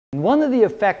One of the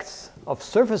effects of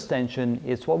surface tension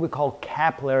is what we call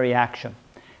capillary action.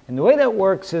 And the way that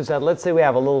works is that, let's say we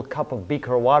have a little cup of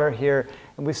beaker water here,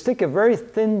 and we stick a very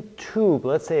thin tube,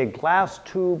 let's say a glass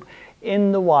tube,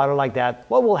 in the water like that.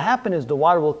 What will happen is the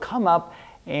water will come up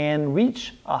and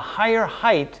reach a higher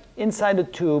height inside the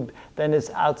tube than is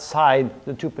outside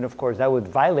the tube, and of course that would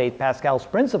violate Pascal's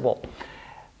principle.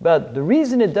 But the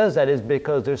reason it does that is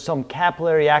because there's some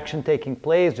capillary action taking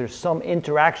place, there's some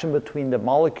interaction between the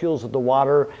molecules of the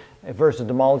water versus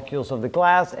the molecules of the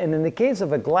glass, and in the case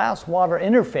of a glass-water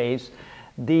interface,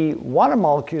 the water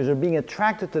molecules are being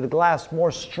attracted to the glass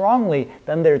more strongly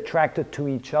than they're attracted to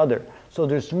each other. So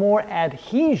there's more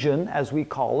adhesion, as we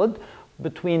call it,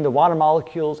 between the water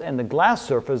molecules and the glass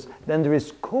surface than there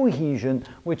is cohesion,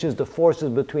 which is the forces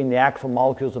between the actual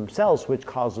molecules themselves which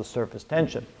cause the surface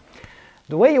tension.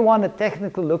 The way you want to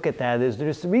technically look at that is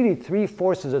there's really three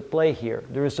forces at play here.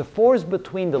 There is a force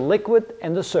between the liquid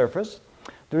and the surface,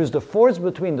 there is the force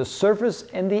between the surface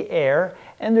and the air,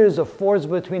 and there is a force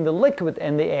between the liquid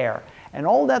and the air. And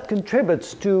all that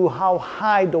contributes to how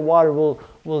high the water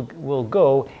will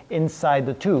go inside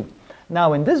the tube.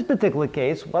 Now in this particular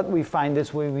case, what we find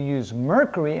is we use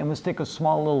mercury and we stick a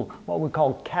small little, what we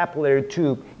call capillary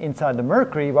tube inside the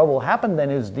mercury. What will happen then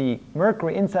is the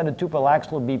mercury inside the tube will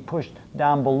actually be pushed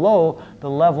down below the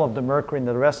level of the mercury in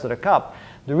the rest of the cup.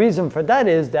 The reason for that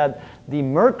is that the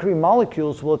mercury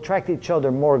molecules will attract each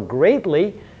other more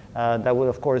greatly. That would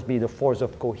of course be the force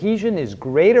of cohesion is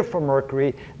greater for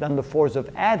mercury than the force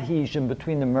of adhesion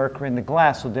between the mercury and the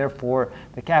glass. So therefore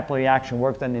the capillary action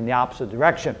works then in the opposite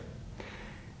direction.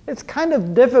 It's kind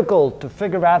of difficult to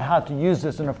figure out how to use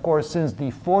this, and of course since the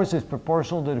force is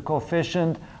proportional to the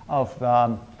coefficient of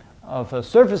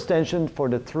surface tension for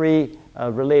the three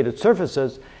related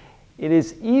surfaces, it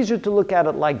is easier to look at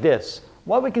it like this.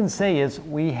 What we can say is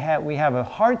we have a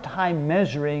hard time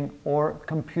measuring or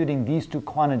computing these two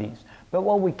quantities. But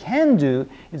what we can do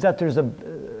is that there's a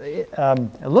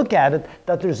look at it,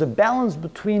 that there's a balance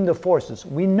between the forces.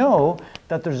 We know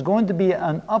that there's going to be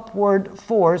an upward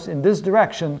force in this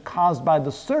direction caused by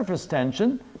the surface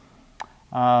tension,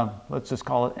 let's just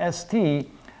call it ST,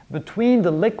 between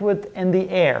the liquid and the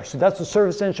air. So that's the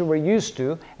surface tension we're used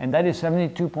to, and that is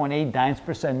 72.8 dynes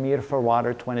per centimeter for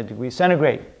water, 20 degrees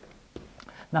centigrade.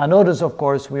 Now notice, of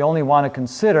course, we only want to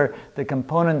consider the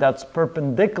component that's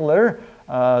perpendicular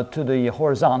to the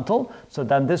horizontal, so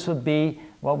then this would be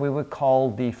what we would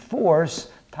call the force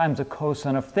times the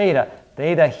cosine of theta.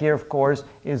 Theta here, of course,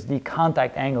 is the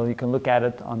contact angle. You can look at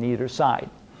it on either side.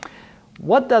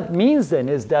 What that means then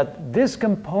is that this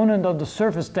component of the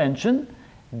surface tension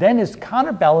then is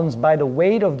counterbalanced by the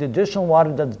weight of the additional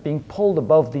water that's being pulled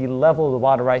above the level of the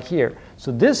water right here.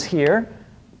 So this here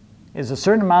is a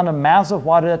certain amount of mass of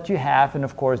water that you have, and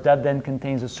of course that then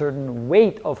contains a certain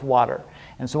weight of water.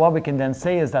 And so what we can then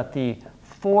say is that the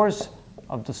force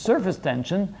of the surface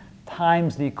tension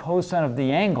times the cosine of the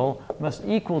angle must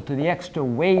equal to the extra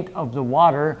weight of the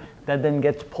water that then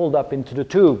gets pulled up into the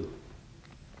tube.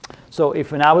 So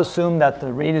if we now assume that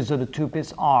the radius of the tube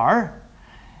is r,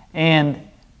 and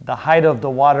the height of the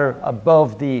water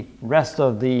above the rest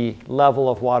of the level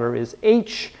of water is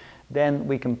h, then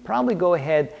we can probably go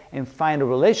ahead and find a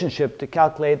relationship to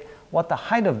calculate what the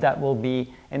height of that will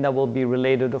be, and that will be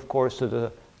related, of course, to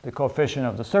the coefficient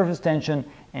of the surface tension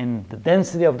and the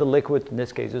density of the liquid, in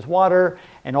this case is water,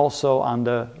 and also on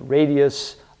the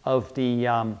radius of the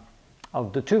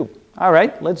tube. All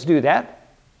right, let's do that.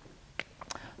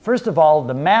 First of all,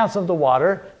 the mass of the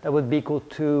water, that would be equal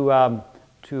to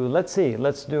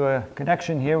let's do a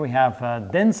connection here. We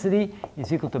have density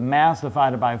is equal to mass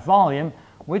divided by volume,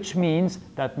 which means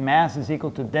that mass is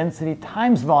equal to density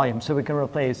times volume. So we can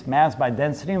replace mass by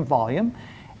density and volume.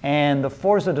 And the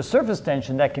force of the surface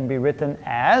tension, that can be written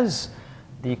as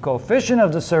the coefficient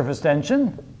of the surface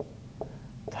tension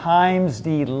times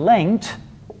the length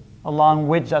along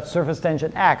which that surface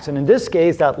tension acts. And in this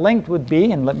case, that length would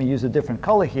be, and let me use a different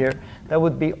color here, that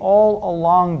would be all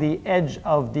along the edge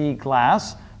of the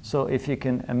glass. So if you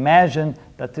can imagine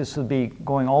that this would be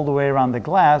going all the way around the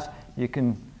glass, you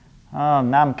can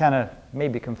now I'm kind of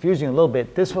maybe confusing a little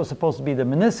bit. This was supposed to be the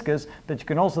meniscus, but you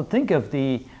can also think of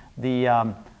the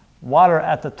water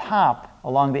at the top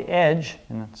along the edge,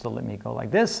 and so let me go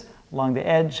like this, along the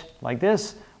edge like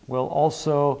this. We'll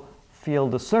also feel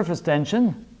the surface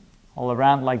tension all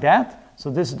around like that. So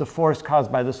this is the force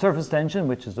caused by the surface tension,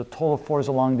 which is the total force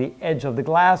along the edge of the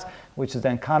glass, which is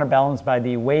then counterbalanced by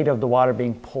the weight of the water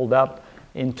being pulled up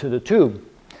into the tube.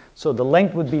 So the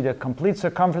length would be the complete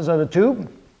circumference of the tube.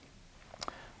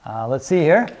 Let's see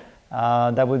here.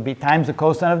 That would be times the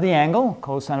cosine of the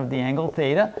angle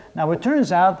theta. Now it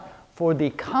turns out for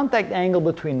the contact angle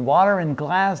between water and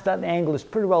glass, that angle is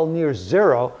pretty well near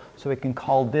 0, so we can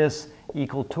call this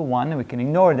equal to 1, and we can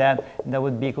ignore that, and that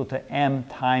would be equal to m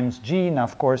times g. Now,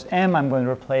 of course, m, I'm going to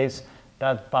replace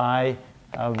that by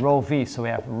rho v, so we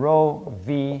have rho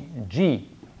v g.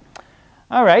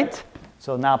 All right,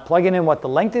 so now plugging in what the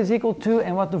length is equal to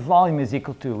and what the volume is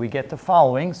equal to, we get the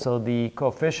following. So the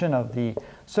coefficient of the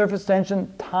surface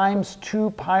tension times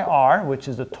 2 pi r, which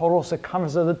is the total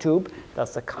circumference of the tube,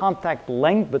 that's the contact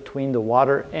length between the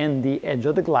water and the edge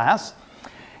of the glass,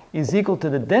 is equal to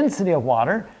the density of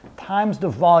water times the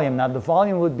volume. Now the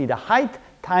volume would be the height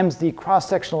times the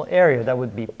cross-sectional area. That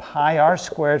would be pi r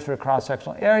squared for the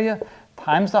cross-sectional area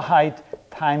times the height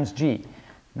times g.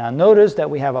 Now notice that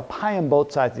we have a pi on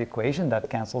both sides of the equation. That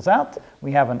cancels out.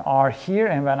 We have an r here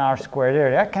and an r squared there.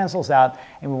 That cancels out.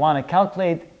 And we want to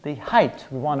calculate the height.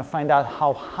 We want to find out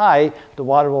how high the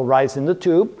water will rise in the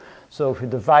tube. So if we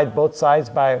divide both sides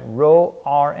by rho,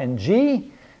 r, and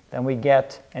g, then we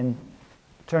get, and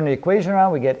turn the equation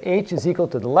around, we get h is equal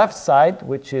to the left side,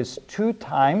 which is 2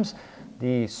 times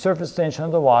the surface tension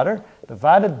of the water,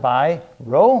 divided by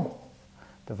rho,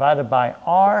 divided by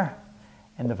r,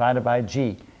 and divided by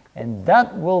g. And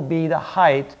that will be the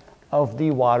height of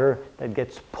the water that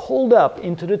gets pulled up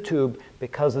into the tube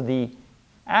because of the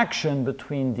action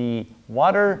between the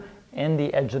water and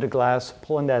the edge of the glass,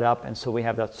 pulling that up. And so we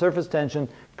have that surface tension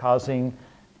causing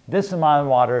this amount of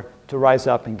water to rise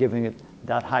up and giving it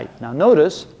that height. Now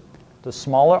notice, the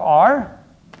smaller r,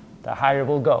 the higher it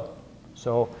will go.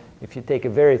 So if you take a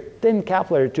very thin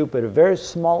capillary tube with a very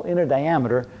small inner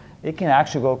diameter, it can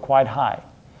actually go quite high.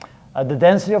 The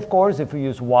density, of course, if we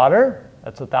use water,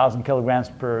 that's 1,000 kilograms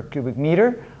per cubic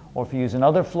meter, or if you use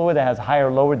another fluid that has higher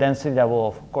or lower density, that will,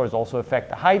 of course, also affect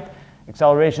the height.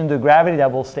 Acceleration due to gravity,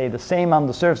 that will stay the same on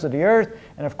the surface of the Earth,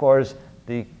 and of course,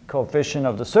 the coefficient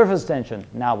of the surface tension.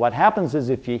 Now, what happens is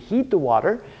if you heat the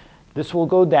water, this will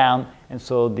go down, and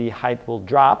so the height will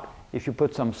drop. If you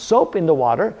put some soap in the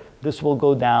water, this will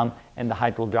go down, and the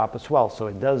height will drop as well. So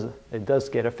it does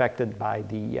get affected by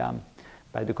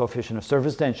the coefficient of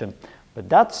surface tension. But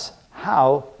that's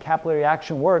how capillary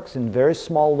action works in very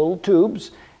small little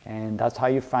tubes, and that's how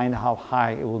you find how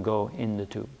high it will go in the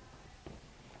tube.